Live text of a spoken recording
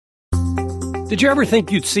Did you ever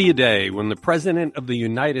think you'd see a day when the President of the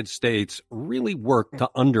United States really worked to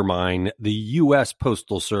undermine the U.S.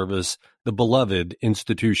 Postal Service, the beloved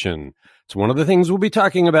institution? It's one of the things we'll be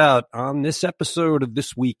talking about on this episode of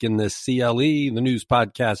This Week in the CLE, the news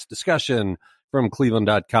podcast discussion from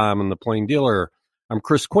Cleveland.com and The Plain Dealer. I'm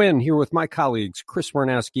Chris Quinn, here with my colleagues Chris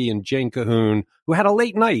Warnowski and Jane Cahoon, who had a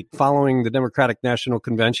late night following the Democratic National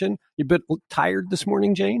Convention. You a bit tired this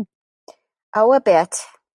morning, Jane? Oh, a bit.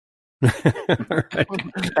 Right.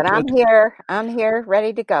 But I'm here,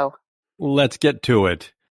 ready to go. Let's get to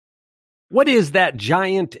it. What is that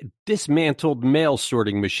giant dismantled mail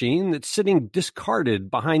sorting machine that's sitting discarded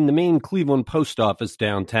behind the main Cleveland post office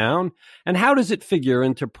downtown? And how does it figure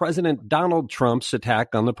into President Donald Trump's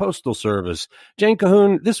attack on the Postal Service? Jane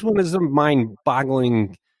Cahoon, this one is a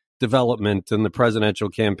mind-boggling development in the presidential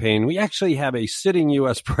campaign. We actually have a sitting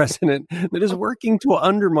U.S. president that is working to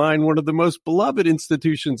undermine one of the most beloved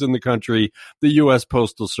institutions in the country, the U.S.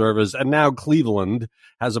 Postal Service, and now Cleveland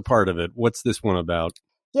has a part of it. What's this one about?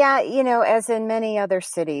 Yeah, as in many other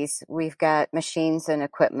cities, we've got machines and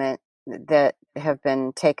equipment that have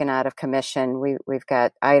been taken out of commission. We've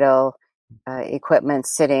got idle equipment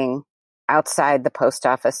sitting outside the post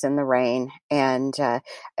office in the rain. And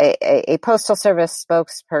a Postal Service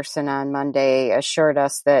spokesperson on Monday assured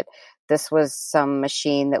us that this was some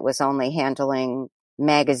machine that was only handling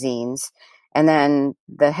magazines. And then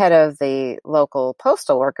the head of the local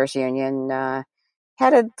postal workers union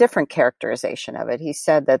had a different characterization of it. He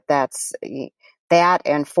said that that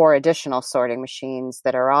and 4 additional sorting machines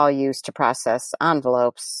that are all used to process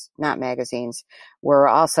envelopes, not magazines, were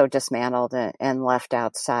also dismantled and left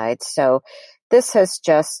outside. So this has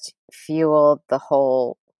just fueled the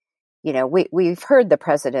whole, we've heard the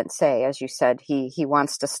president say, as you said, he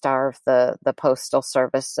wants to starve the Postal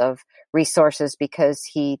Service of resources because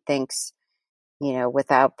he thinks,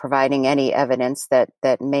 without providing any evidence that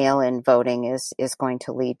mail-in voting is going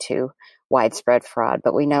to lead to widespread fraud.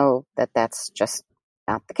 But we know that that's just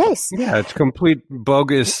not the case. Yeah, it's complete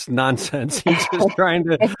bogus nonsense. He's just trying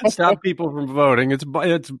to stop people from voting.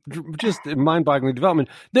 It's just a mind-boggling development.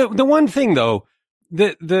 The one thing, though,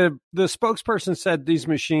 the spokesperson said these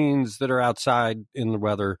machines that are outside in the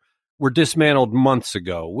weather were dismantled months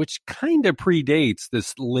ago, which kind of predates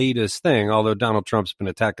this latest thing, although Donald Trump's been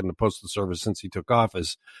attacking the Postal Service since he took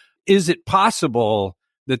office. Is it possible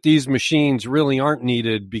that these machines really aren't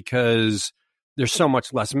needed because there's so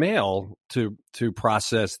much less mail to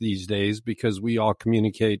process these days because we all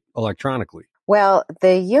communicate electronically? Well,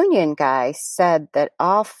 the union guy said that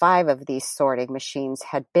all 5 of these sorting machines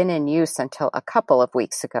had been in use until a couple of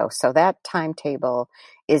weeks ago. So that timetable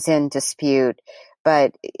is in dispute.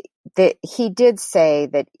 But he did say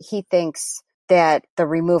that he thinks that the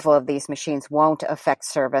removal of these machines won't affect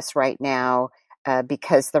service right now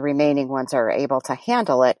because the remaining ones are able to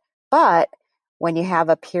handle it. But when you have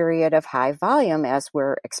a period of high volume, as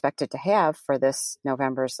we're expected to have for this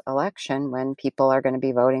November's election, when people are going to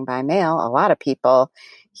be voting by mail, a lot of people,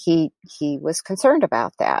 he was concerned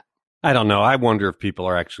about that. I don't know. I wonder if people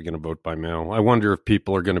are actually going to vote by mail. I wonder if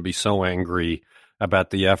people are going to be so angry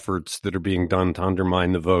about the efforts that are being done to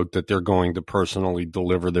undermine the vote that they're going to personally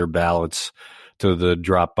deliver their ballots to the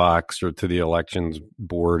drop box or to the elections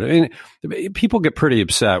board. I mean, people get pretty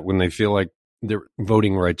upset when they feel like their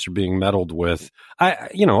voting rights are being meddled with.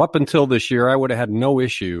 Up until this year, I would have had no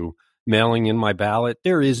issue mailing in my ballot.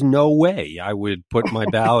 There is no way I would put my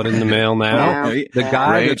ballot in the mail now. The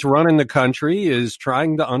guy that's running the country is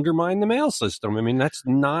trying to undermine the mail system. I mean, that's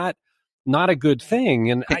not a good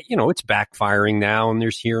thing. And, it's backfiring now, and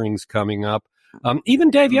there's hearings coming up.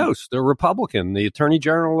 Even Dave Yost, the Republican, the Attorney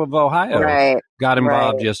General of Ohio, got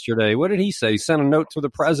involved yesterday. What did he say? He sent a note to the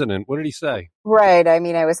president. What did he say? Right. I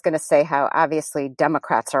mean, I was going to say how obviously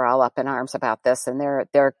Democrats are all up in arms about this, and they're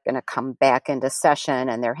going to come back into session,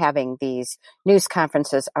 and they're having these news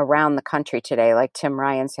conferences around the country today, like Tim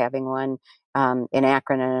Ryan's having one in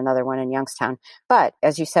Akron and another one in Youngstown. But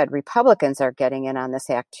as you said, Republicans are getting in on this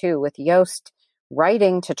act too, with Yost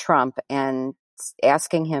writing to Trump and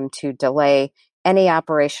asking him to delay any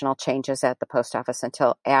operational changes at the post office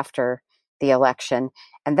until after the election.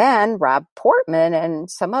 And then Rob Portman and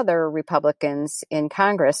some other Republicans in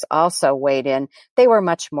Congress also weighed in. They were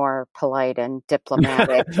much more polite and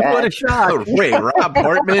diplomatic. What a shock. Oh, wait, Rob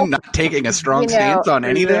Portman not taking a strong stance on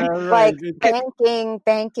anything? Like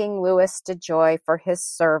thanking Louis DeJoy for his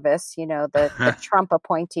service, the Trump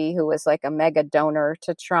appointee who was like a mega donor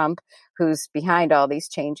to Trump, who's behind all these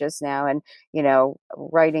changes now, and,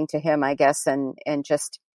 writing to him, I guess, and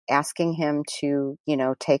just asking him to,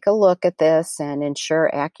 take a look at this and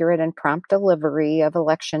ensure accurate and prompt delivery of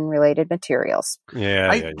election-related materials.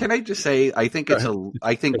 Yeah. Can I just say, I think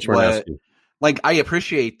I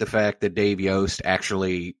appreciate the fact that Dave Yost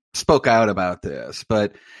actually spoke out about this,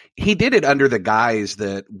 but he did it under the guise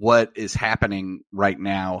that what is happening right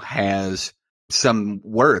now has some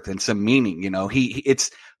worth and some meaning.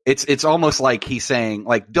 It's almost like he's saying,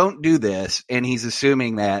 like, don't do this. And he's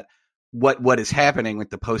assuming that what is happening with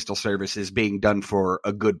the Postal Service is being done for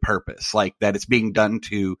a good purpose, like that it's being done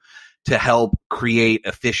to help create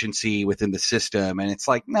efficiency within the system. And it's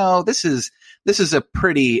like, no, this is a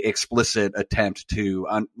pretty explicit attempt to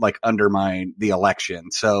undermine the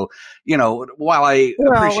election. So, while I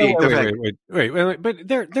appreciate but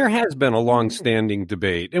there has been a long-standing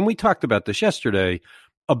debate, and we talked about this yesterday,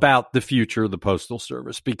 about the future of the Postal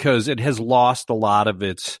Service, because it has lost a lot of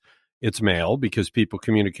its mail because people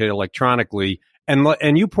communicate electronically.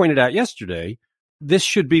 And you pointed out yesterday, this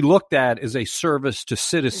should be looked at as a service to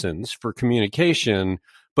citizens for communication,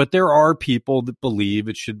 but there are people that believe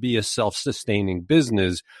it should be a self-sustaining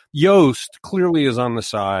business. Yost clearly is on the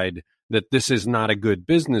side that this is not a good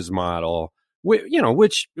business model,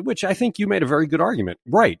 which I think you made a very good argument.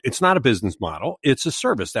 Right. It's not a business model. It's a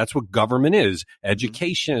service. That's what government is,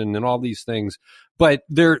 education and all these things. But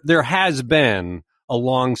there has been a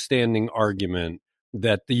long-standing argument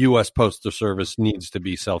that the U.S. Postal Service needs to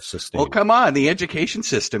be self-sustaining. Well, come on. The education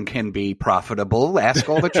system can be profitable. Ask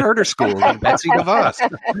all the charter schools and Betsy DeVos.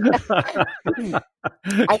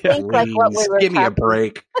 I think like what we were give me a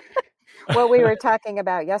break. What we were talking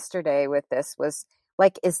about yesterday with this was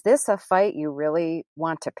like, is this a fight you really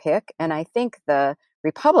want to pick? And I think the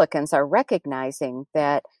Republicans are recognizing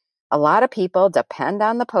that a lot of people depend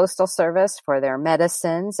on the Postal Service for their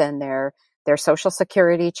medicines and their Social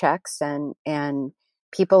Security checks, and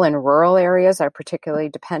people in rural areas are particularly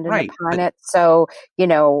dependent upon it. So,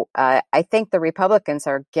 I think the Republicans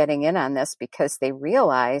are getting in on this because they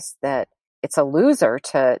realize that it's a loser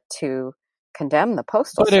to condemn the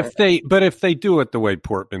Postal Service. If they do it the way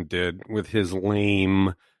Portman did with his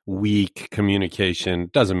lame, weak communication,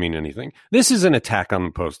 doesn't mean anything. This is an attack on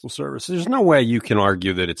the Postal Service. There's no way you can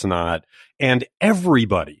argue that it's not. And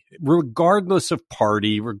everybody, regardless of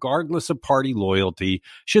party loyalty,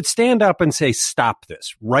 should stand up and say, stop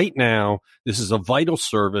this right now. This is a vital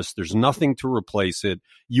service. There's nothing to replace it.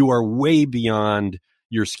 You are way beyond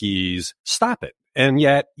your skis. Stop it. And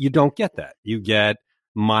yet you don't get that. You get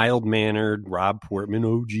mild-mannered Rob Portman,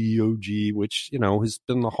 OG, which, has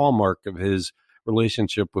been the hallmark of his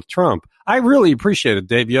relationship with Trump. I really appreciated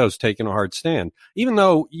Dave Yost taking a hard stand, even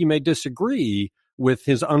though you may disagree with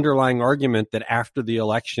his underlying argument that after the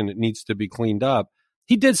election it needs to be cleaned up.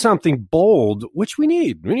 He did something bold, which we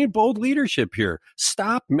need. We need bold leadership here.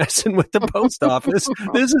 Stop messing with the post office.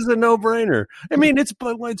 This is a no-brainer. I mean, it's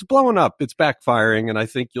blowing up. It's backfiring, and I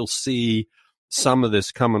think you'll see some of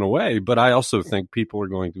this coming away. But I also think people are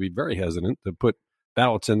going to be very hesitant to put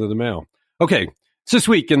ballots into the mail. Okay, it's this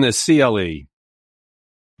week in this CLE.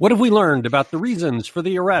 What have we learned about the reasons for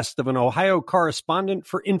the arrest of an Ohio correspondent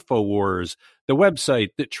for InfoWars, the website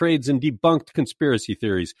that trades in debunked conspiracy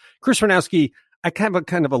theories? Chris Ranowski, I have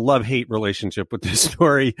kind of a love-hate relationship with this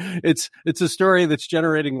story. It's a story that's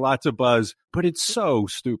generating lots of buzz, but it's so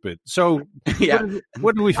stupid. So yeah,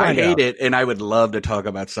 what do we find out? I hate it, and I would love to talk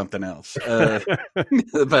about something else.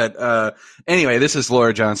 But anyway, this is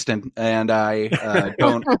Laura Johnston, and I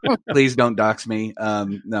please don't dox me.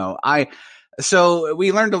 So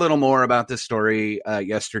we learned a little more about this story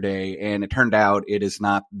yesterday, and it turned out it is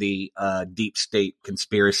not the deep state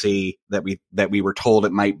conspiracy that we were told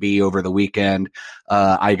it might be over the weekend.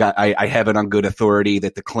 I have it on good authority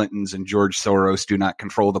that the Clintons and George Soros do not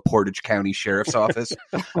control the Portage County Sheriff's Office.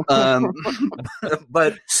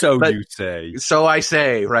 But you say. So I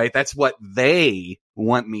say, right? That's what they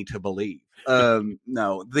want me to believe. So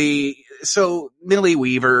Millie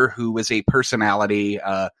Weaver, who was a personality,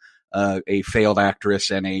 a failed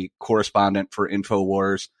actress and a correspondent for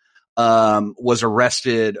InfoWars, was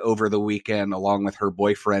arrested over the weekend along with her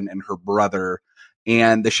boyfriend and her brother.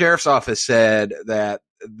 And the sheriff's office said that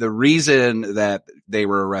the reason that they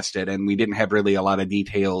were arrested, and we didn't have really a lot of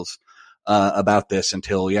details about this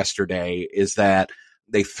until yesterday, is that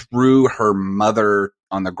they threw her mother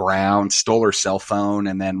on the ground, stole her cell phone,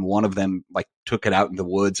 and then one of them took it out in the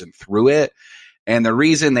woods and threw it. And the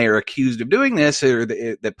reason they are accused of doing this, or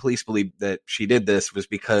that police believe that she did this, was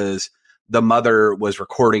because the mother was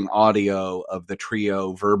recording audio of the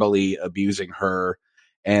trio verbally abusing her,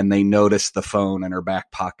 and they noticed the phone in her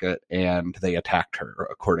back pocket, and they attacked her,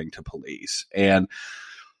 according to police. And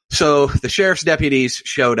so the sheriff's deputies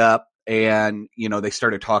showed up and they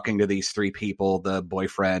started talking to these three people, the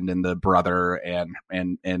boyfriend and the brother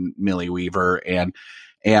and Millie Weaver, and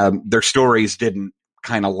their stories didn't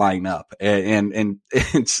kind of line up, and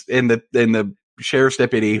it's in the sheriff's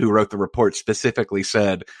deputy who wrote the report specifically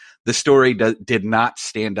said the story did not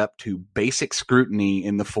stand up to basic scrutiny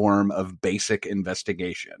in the form of basic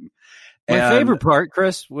investigation. My favorite part,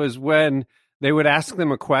 Chris, was when they would ask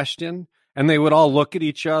them a question and they would all look at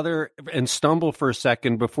each other and stumble for a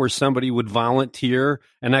second before somebody would volunteer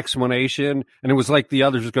an explanation. And it was like the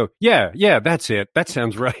others would go, yeah, that's it. That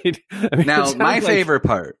sounds right. I mean, now, my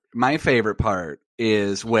favorite part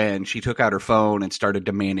is when she took out her phone and started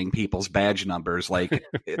demanding people's badge numbers. Like,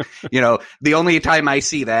 the only time I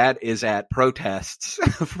see that is at protests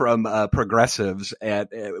from progressives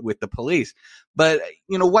with the police. But,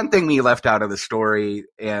 one thing we left out of the story,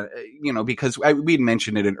 and, because we'd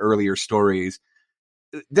mentioned it in earlier stories,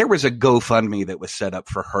 there was a GoFundMe that was set up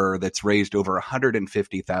for her that's raised over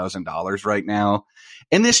 $150,000 right now.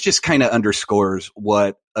 And this just kind of underscores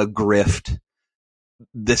what a grift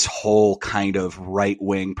this whole kind of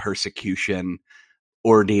right-wing persecution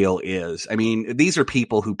ordeal is. I mean, these are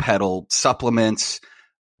people who peddle supplements,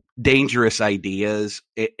 dangerous ideas,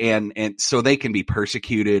 and so they can be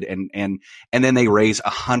persecuted, and then they raise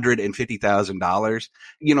 $150,000,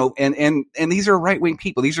 and these are right-wing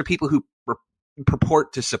people. These are people who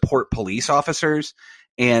purport to support police officers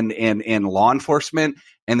and law enforcement,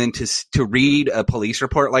 and then to read a police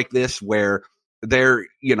report like this where they're,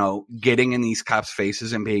 getting in these cops'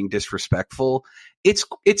 faces and being disrespectful. It's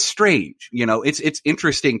strange. It's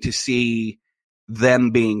interesting to see them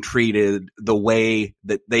being treated the way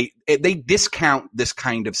that they discount this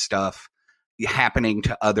kind of stuff happening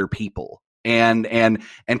to other people. And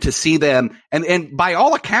to see them, and by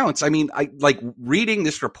all accounts, I mean, I like reading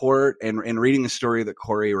this report and reading the story that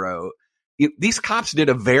Corey wrote. These cops did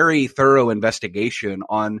a very thorough investigation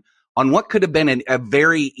on what could have been a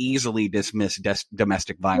very easily dismissed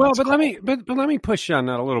domestic violence. Well, but let me push on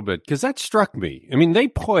that a little bit, because that struck me. I mean, they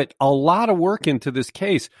put a lot of work into this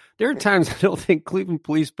case. There are times I don't think Cleveland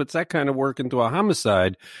police puts that kind of work into a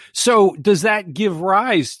homicide. So does that give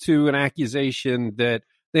rise to an accusation that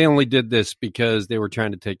they only did this because they were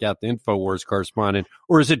trying to take out the InfoWars correspondent?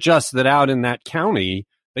 Or is it just that out in that county,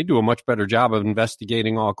 they do a much better job of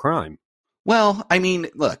investigating all crime? Well, I mean,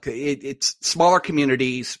 look, it's smaller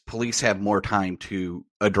communities. Police have more time to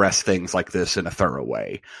address things like this in a thorough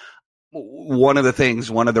way. One of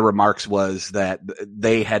the remarks was that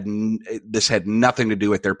this had nothing to do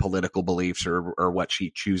with their political beliefs or what she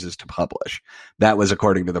chooses to publish. That was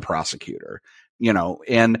according to the prosecutor,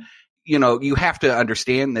 and you have to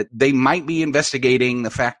understand that they might be investigating the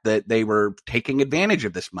fact that they were taking advantage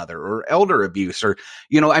of this mother or elder abuse, or,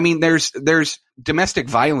 I mean, there's domestic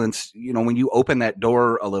violence, when you open that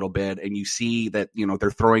door a little bit and you see that, they're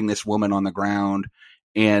throwing this woman on the ground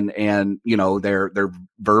and they're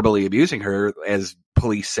verbally abusing her, as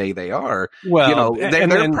police say they are. Well,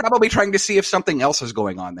 they're probably trying to see if something else is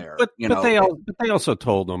going on there. But they also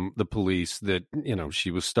told them, the police, that she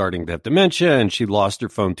was starting to have dementia and she lost her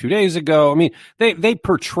phone 2 days ago. I mean, they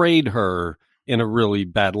portrayed her in a really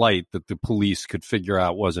bad light that the police could figure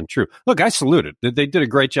out wasn't true. Look, I salute it. They did a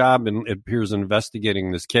great job, and it appears,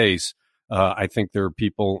 investigating this case. I think there are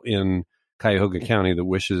people in Cuyahoga County that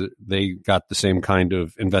wishes they got the same kind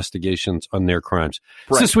of investigations on their crimes.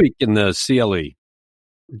 Right. This week in the CLE,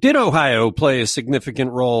 did Ohio play a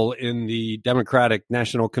significant role in the Democratic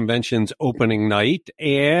National Convention's opening night?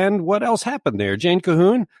 And what else happened there? Jane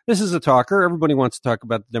Cahoon, this is a talker. Everybody wants to talk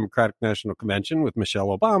about the Democratic National Convention with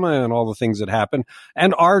Michelle Obama and all the things that happened.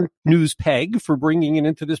 And our news peg for bringing it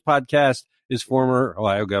into this podcast is former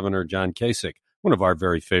Ohio Governor John Kasich, one of our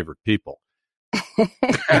very favorite people.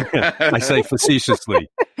 I say facetiously.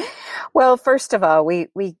 Well, first of all, we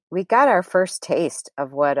got our first taste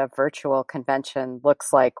of what a virtual convention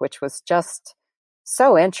looks like, which was just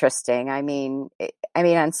so interesting. I mean,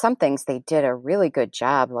 on some things they did a really good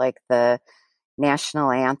job, like the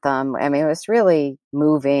national anthem. I mean, it was really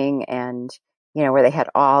moving, and where they had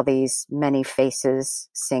all these many faces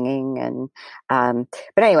singing. And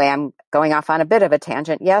but anyway, I'm going off on a bit of a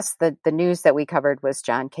tangent. Yes, the news that we covered was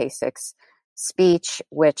John Kasich's speech,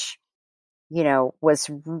 which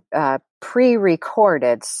was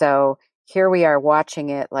pre-recorded. So here we are watching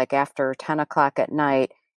it like after 10 o'clock at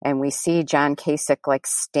night, and we see John Kasich like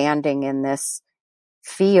standing in this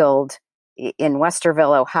field in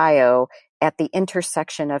Westerville, Ohio, at the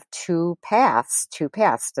intersection of two paths.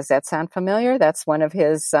 Does that sound familiar? That's one of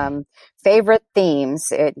his favorite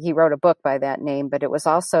themes. He wrote a book by that name, but it was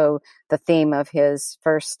also the theme of his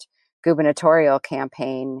first gubernatorial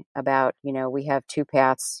campaign about, we have two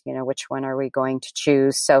paths, which one are we going to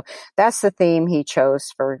choose? So that's the theme he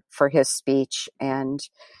chose for his speech. And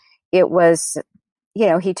it was,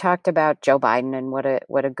 he talked about Joe Biden and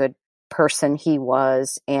what a good person he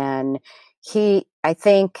was. And I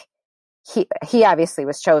think he obviously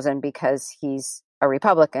was chosen because he's a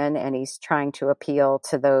Republican and he's trying to appeal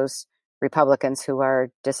to those Republicans who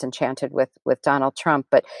are disenchanted with Donald Trump.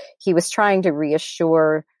 But he was trying to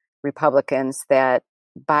reassure Republicans that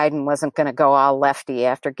Biden wasn't going to go all lefty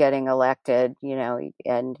after getting elected,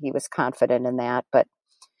 and he was confident in that. But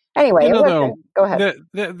anyway, though, go ahead.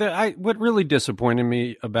 What really disappointed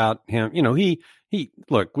me about him,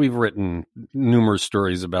 look, we've written numerous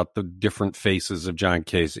stories about the different faces of John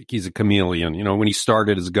Kasich. He's a chameleon. When he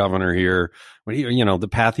started as governor here, when the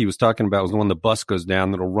path he was talking about was the one the bus goes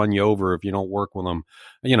down that'll run you over if you don't work with him.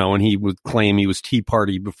 And he would claim he was Tea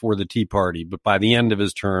Party before the Tea Party, but by the end of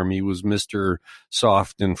his term, he was Mr.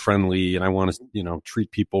 Soft and friendly, and I want to,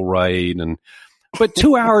 treat people right. But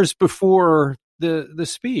 2 hours before the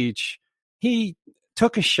speech, he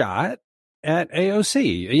took a shot at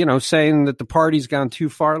AOC, saying that the party's gone too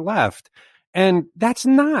far left. And that's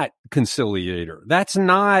not conciliator. That's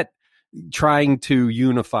not trying to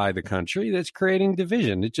unify the country. That's creating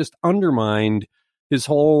division. It just undermined his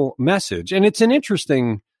whole message. And it's an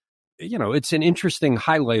interesting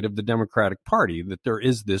highlight of the Democratic Party that there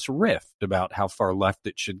is this rift about how far left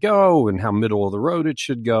it should go and how middle of the road it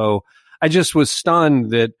should go. I just was stunned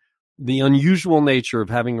that the unusual nature of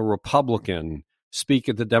having a Republican speak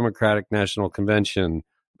at the Democratic National Convention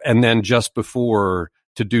and then just before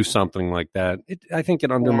to do something like that, I think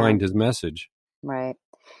it undermined his message. Right.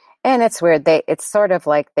 And it's weird. It's sort of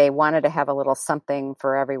like they wanted to have a little something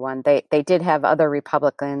for everyone. They did have other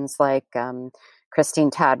Republicans like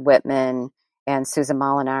Christine Todd Whitman and Susan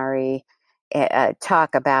Molinari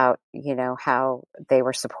talk about, how they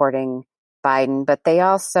were supporting Biden, but they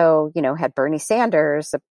also, had Bernie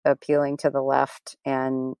Sanders appealing to the left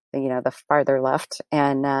and, the farther left.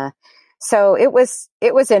 And so it was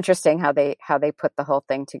interesting how they put the whole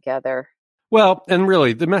thing together. Well, and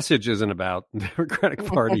really, the message isn't about the Democratic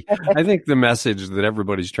Party. I think the message that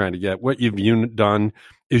everybody's trying to get, what you've done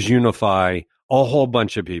is unify a whole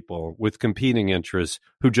bunch of people with competing interests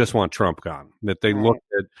who just want Trump gone, that they look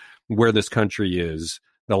at where this country is,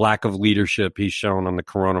 the lack of leadership he's shown on the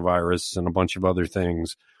coronavirus and a bunch of other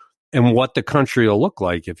things, and what the country will look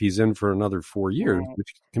like if he's in for another 4 years,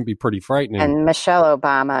 which can be pretty frightening. And Michelle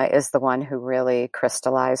Obama is the one who really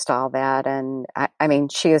crystallized all that. And I mean,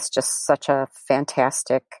 she is just such a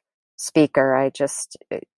fantastic speaker.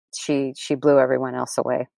 She blew everyone else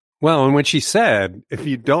away. Well, and when she said, if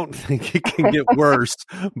you don't think it can get worse,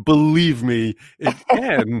 believe me, it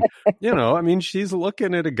can. She's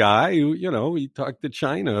looking at a guy who, he talked to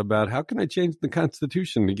China about how can I change the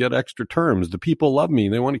Constitution to get extra terms? The people love me.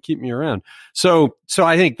 They want to keep me around. So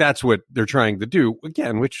I think that's what they're trying to do,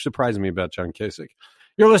 again, which surprised me about John Kasich.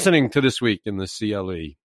 You're listening to This Week in the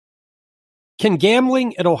CLE. Can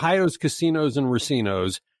gambling at Ohio's casinos and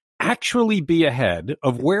racinos actually be ahead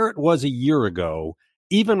of where it was a year ago,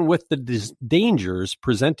 even with the dangers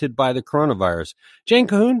presented by the coronavirus? Jane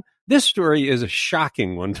Cahoon, this story is a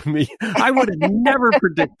shocking one to me. I would have never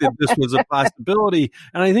predicted this was a possibility,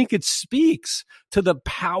 and I think it speaks to the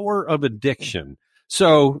power of addiction.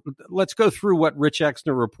 So let's go through what Rich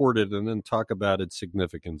Exner reported and then talk about its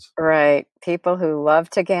significance. Right. People who love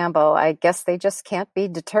to gamble, I guess they just can't be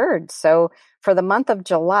deterred. So for the month of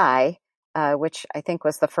July, which I think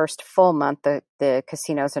was the first full month the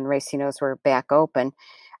casinos and racinos were back open,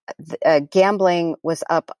 gambling was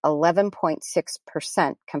up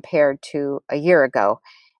 11.6% compared to a year ago.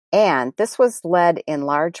 And this was led in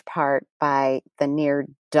large part by the near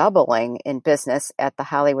doubling in business at the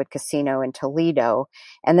Hollywood Casino in Toledo.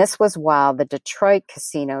 And this was while the Detroit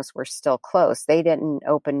casinos were still closed. They didn't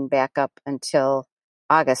open back up until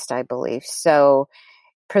August, I believe. So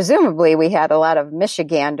presumably we had a lot of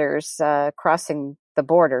Michiganders crossing the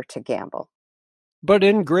border to gamble. But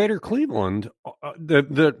in Greater Cleveland,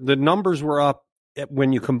 the numbers were up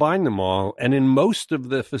when you combine them all. And in most of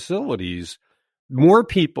the facilities,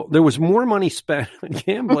 there was more money spent on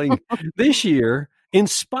gambling this year in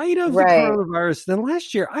spite of the coronavirus than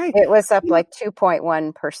last year. It was up like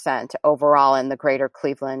 2.1% overall in the Greater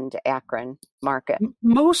Cleveland, Akron market.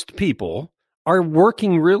 Most people are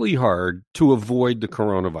working really hard to avoid the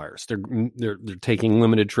coronavirus. They're taking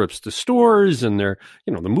limited trips to stores, and the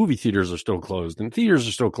movie theaters are still closed, and theaters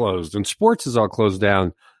are still closed, and sports is all closed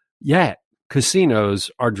down. Yet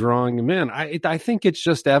casinos are drawing them in. I think it's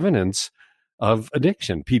just evidence of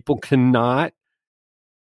addiction. People cannot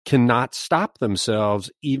cannot stop themselves,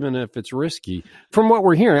 even if it's risky. From what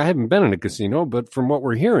we're hearing, I haven't been in a casino, but from what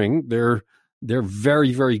we're hearing, they're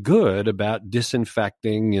very, very good about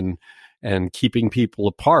disinfecting and keeping people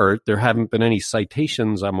apart. There haven't been any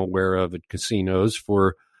citations I'm aware of at casinos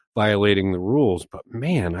for violating the rules. But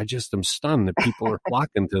man, I just am stunned that people are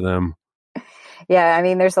flocking to them. Yeah, I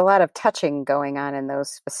mean, there's a lot of touching going on in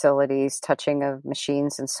those facilities, touching of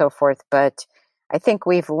machines and so forth. But I think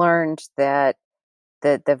we've learned that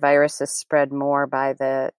the virus is spread more by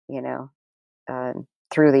through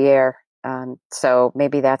the air. So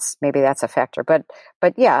maybe that's a factor. But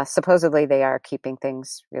yeah, supposedly they are keeping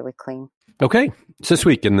things really clean. Okay, so this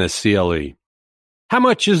week in this CLE. How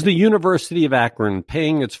much is the University of Akron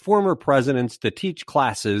paying its former presidents to teach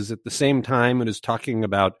classes at the same time it is talking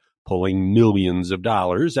about pulling millions of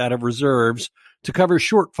dollars out of reserves to cover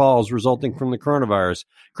shortfalls resulting from the coronavirus?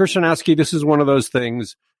 Krashanowski, this is one of those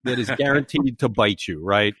things that is guaranteed to bite you,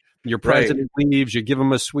 right? Your president leaves, you give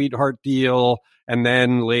him a sweetheart deal, and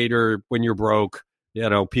then later when you're broke,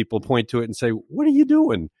 people point to it and say, what are you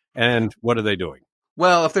doing? And what are they doing?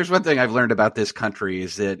 Well, if there's one thing I've learned about this country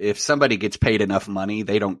is that if somebody gets paid enough money,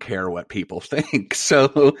 they don't care what people think.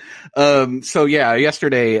 So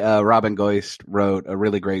yesterday, Robin Geist wrote a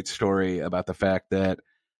really great story about the fact that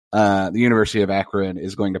the University of Akron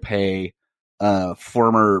is going to pay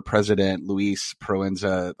former President Luis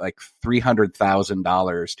Proenza like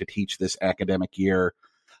 $300,000 to teach this academic year,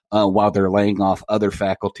 while they're laying off other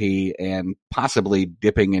faculty and possibly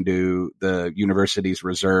dipping into the university's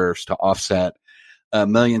reserves to offset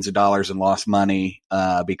millions of dollars in lost money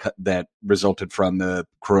because that resulted from the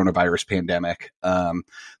coronavirus pandemic. The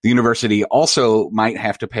university also might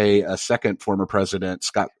have to pay a second former president,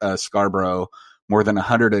 Scott Scarborough, more than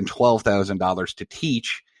 $112,000 to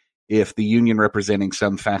teach if the union representing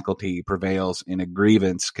some faculty prevails in a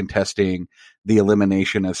grievance contesting the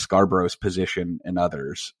elimination of Scarborough's position and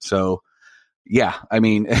others. So, yeah, I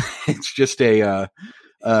mean, it's just bad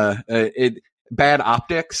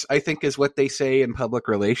optics, I think, is what they say in public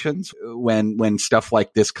relations when stuff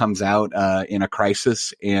like this comes out in a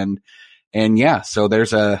crisis. And yeah, so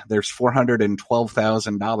there's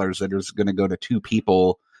 $412,000 that is going to go to two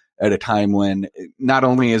people at a time when not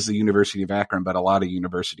only is the University of Akron, but a lot of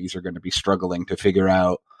universities are going to be struggling to figure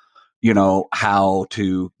out, how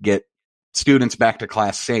to get students back to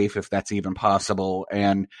class safe, if that's even possible,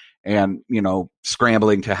 and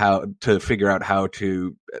scrambling to figure out how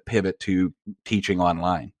to pivot to teaching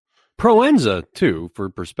online. Proenza, too,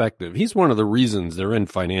 for perspective, he's one of the reasons they're in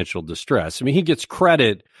financial distress. I mean, he gets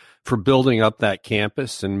credit for building up that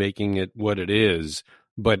campus and making it what it is,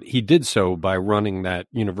 but he did so by running that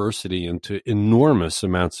university into enormous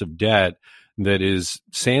amounts of debt that is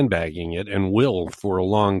sandbagging it and will for a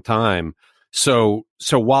long time. So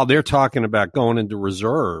while they're talking about going into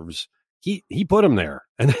reserves, he put him there,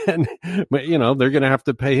 and then, they're going to have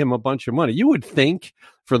to pay him a bunch of money. You would think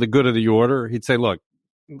for the good of the order, he'd say, look,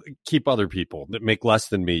 keep other people that make less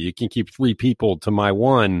than me. You can keep 3 people to my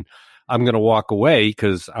 1. I'm going to walk away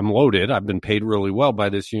because I'm loaded. I've been paid really well by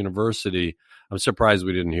this university. I'm surprised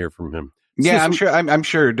we didn't hear from him. Yeah, I'm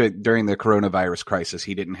sure during the coronavirus crisis,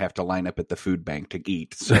 he didn't have to line up at the food bank to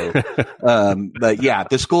eat. So, but yeah,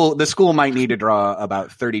 the school might need to draw about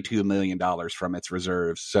 $32 million from its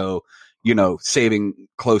reserves. So, saving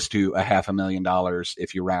close to $500,000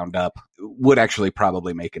 if you round up would actually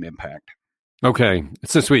probably make an impact. Okay,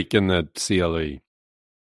 it's this week in the CLE.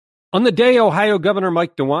 On the day Ohio Governor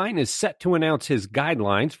Mike DeWine is set to announce his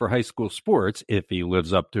guidelines for high school sports, if he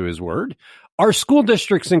lives up to his word, are school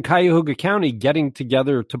districts in Cuyahoga County getting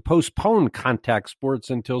together to postpone contact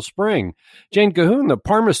sports until spring? Jane Cahoon, the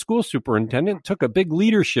Parma school superintendent, took a big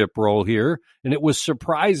leadership role here, and it was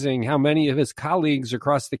surprising how many of his colleagues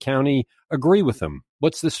across the county agree with him.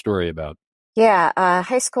 What's this story about? Yeah,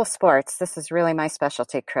 high school sports. This is really my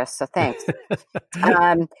specialty, Chris, so thanks.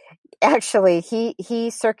 Actually, he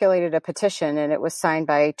circulated a petition, and it was signed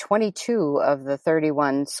by 22 of the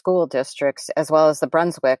 31 school districts, as well as the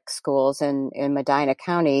Brunswick schools in Medina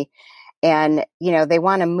County. And, they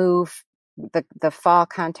want to move the fall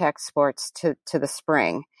contact sports to the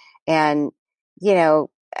spring. And,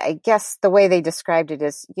 I guess the way they described it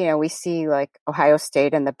is, we see like Ohio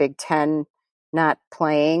State and the Big Ten not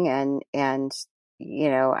playing, and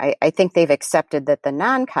I think they've accepted that the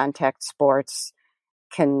non-contact sports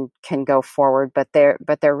can go forward, but they're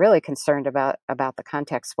really concerned about the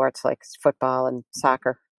contact sports like football and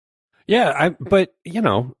soccer. Yeah,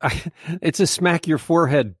 it's a smack your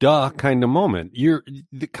forehead, duh, kind of moment.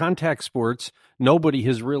 The contact sports, nobody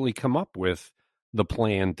has really come up with the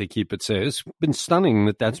plan to keep it safe. It's been stunning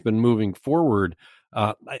that that's been moving forward.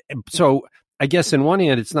 So I guess in one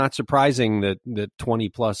hand, it's not surprising that 20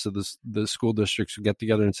 plus of the school districts would get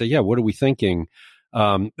together and say, yeah, what are we thinking?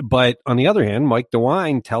 But on the other hand, Mike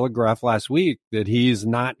DeWine telegraphed last week that he's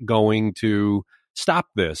not going to stop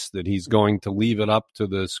this, that he's going to leave it up to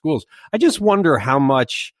the schools. I just wonder how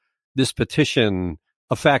much this petition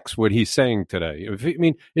affects what he's saying today.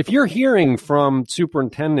 If you're hearing from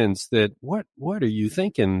superintendents that what are you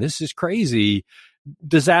thinking? This is crazy.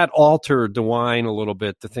 Does that alter DeWine a little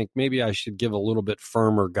bit to think maybe I should give a little bit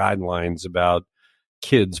firmer guidelines about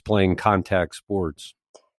kids playing contact sports?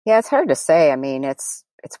 Yeah, it's hard to say. I mean, it's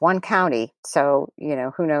one county, so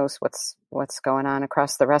who knows what's going on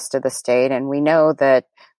across the rest of the state. And we know that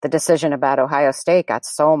the decision about Ohio State got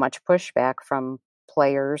so much pushback from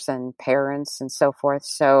players and parents and so forth.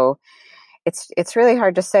 So it's really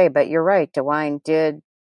hard to say. But you're right. DeWine did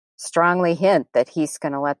strongly hint that he's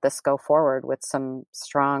going to let this go forward with some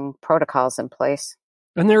strong protocols in place.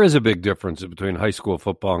 And there is a big difference between high school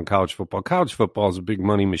football and college football. College football is a big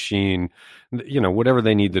money machine. Whatever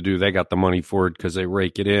they need to do, they got the money for it because they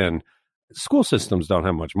rake it in. School systems don't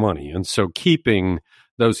have much money. And so keeping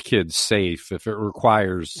those kids safe, if it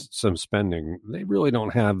requires some spending, they really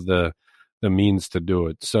don't have the means to do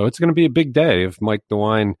it. So it's going to be a big day if Mike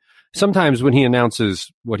DeWine, sometimes when he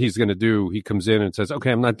announces what he's going to do, he comes in and says,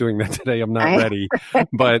 okay, I'm not doing that today. I'm not ready.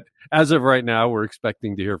 But as of right now, we're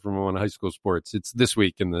expecting to hear from him on high school sports. It's this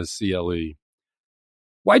week in the CLE.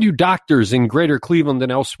 Why do doctors in greater Cleveland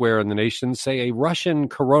and elsewhere in the nation say a Russian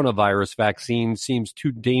coronavirus vaccine seems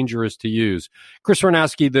too dangerous to use? Chris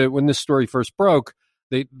Ranowski, when this story first broke,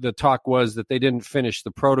 the talk was that they didn't finish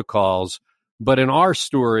the protocols. But in our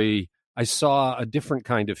story, I saw a different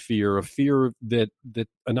kind of fear, a fear that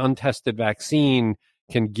an untested vaccine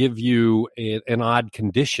can give you an odd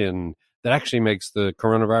condition that actually makes the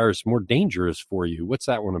coronavirus more dangerous for you. What's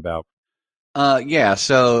that one about? Yeah,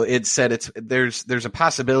 so it said there's a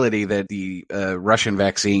possibility that the Russian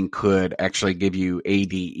vaccine could actually give you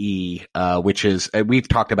ADE, which is, we've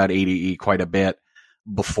talked about ADE quite a bit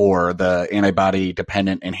before, the antibody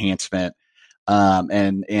dependent enhancement.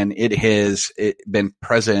 And it has been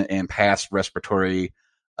present in past respiratory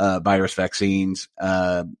virus vaccines,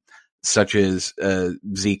 such as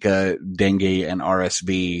Zika, dengue, and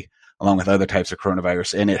RSV, along with other types of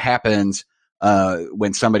coronavirus. And it happens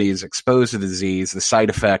when somebody is exposed to the disease. The side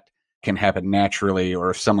effect can happen naturally, or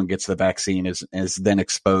if someone gets the vaccine is then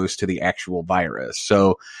exposed to the actual virus.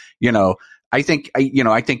 So, I think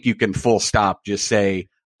you can full stop just say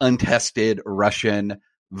untested Russian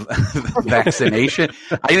vaccination.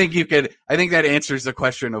 I think that answers the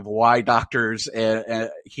question of why doctors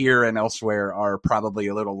here and elsewhere are probably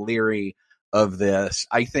a little leery of this.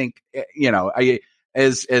 I think,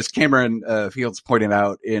 as Cameron Fields pointed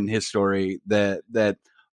out in his story, that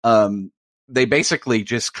they basically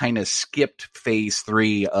just kind of skipped phase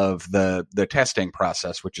 3 of the testing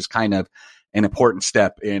process, which is kind of an important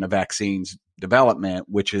step in a vaccine's development,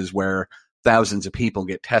 which is where thousands of people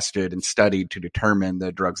get tested and studied to determine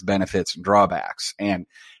the drug's benefits and drawbacks. And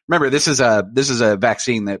remember, this is a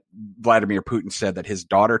vaccine that Vladimir Putin said that his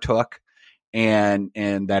daughter took, and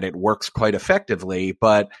that it works quite effectively.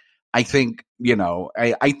 But I think,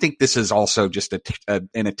 I think this is also just an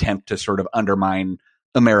attempt to sort of undermine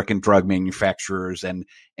American drug manufacturers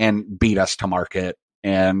and beat us to market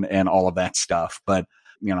and all of that stuff. But,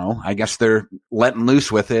 I guess they're letting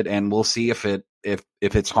loose with it, and we'll see if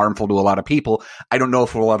it's harmful to a lot of people. I don't know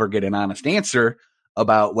if we'll ever get an honest answer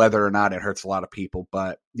about whether or not it hurts a lot of people,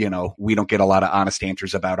 but, we don't get a lot of honest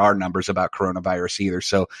answers about our numbers about coronavirus either.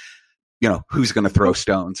 So, who's going to throw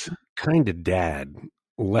stones? Kind of dad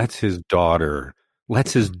lets his daughter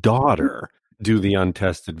do the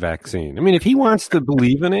untested vaccine. I mean, if he wants to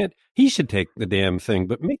believe in it, he should take the damn thing.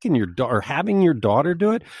 But having your daughter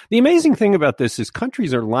do it. The amazing thing about this is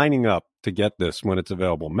countries are lining up to get this when it's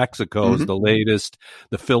available. Mexico is the latest,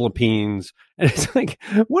 the Philippines. And it's like,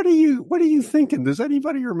 what are you thinking? Does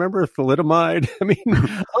anybody remember thalidomide? I mean,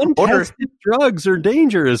 untested drugs are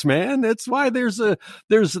dangerous, man. That's why there's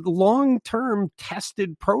long-term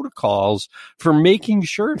tested protocols for making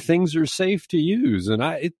sure things are safe to use. And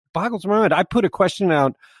it boggles my mind. I put a question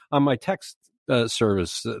out on my text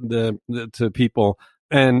service to people,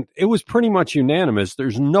 and it was pretty much unanimous.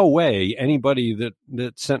 There's no way anybody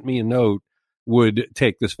that sent me a note would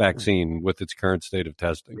take this vaccine with its current state of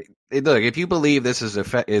testing. Look, if you believe this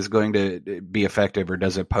is going to be effective or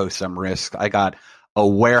does it pose some risk, I got a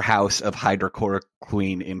warehouse of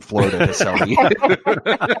hydrochloroquine in Florida to sell you.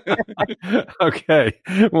 Okay,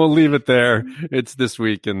 we'll leave it there. It's This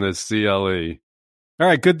Week in the CLE. All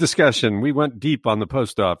right, good discussion. We went deep on the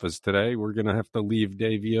post office today. We're going to have to leave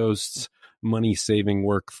Dave Yost's money-saving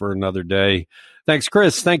work for another day. Thanks,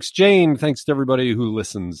 Chris. Thanks, Jane. Thanks to everybody who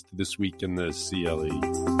listens to This Week in the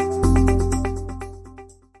CLE.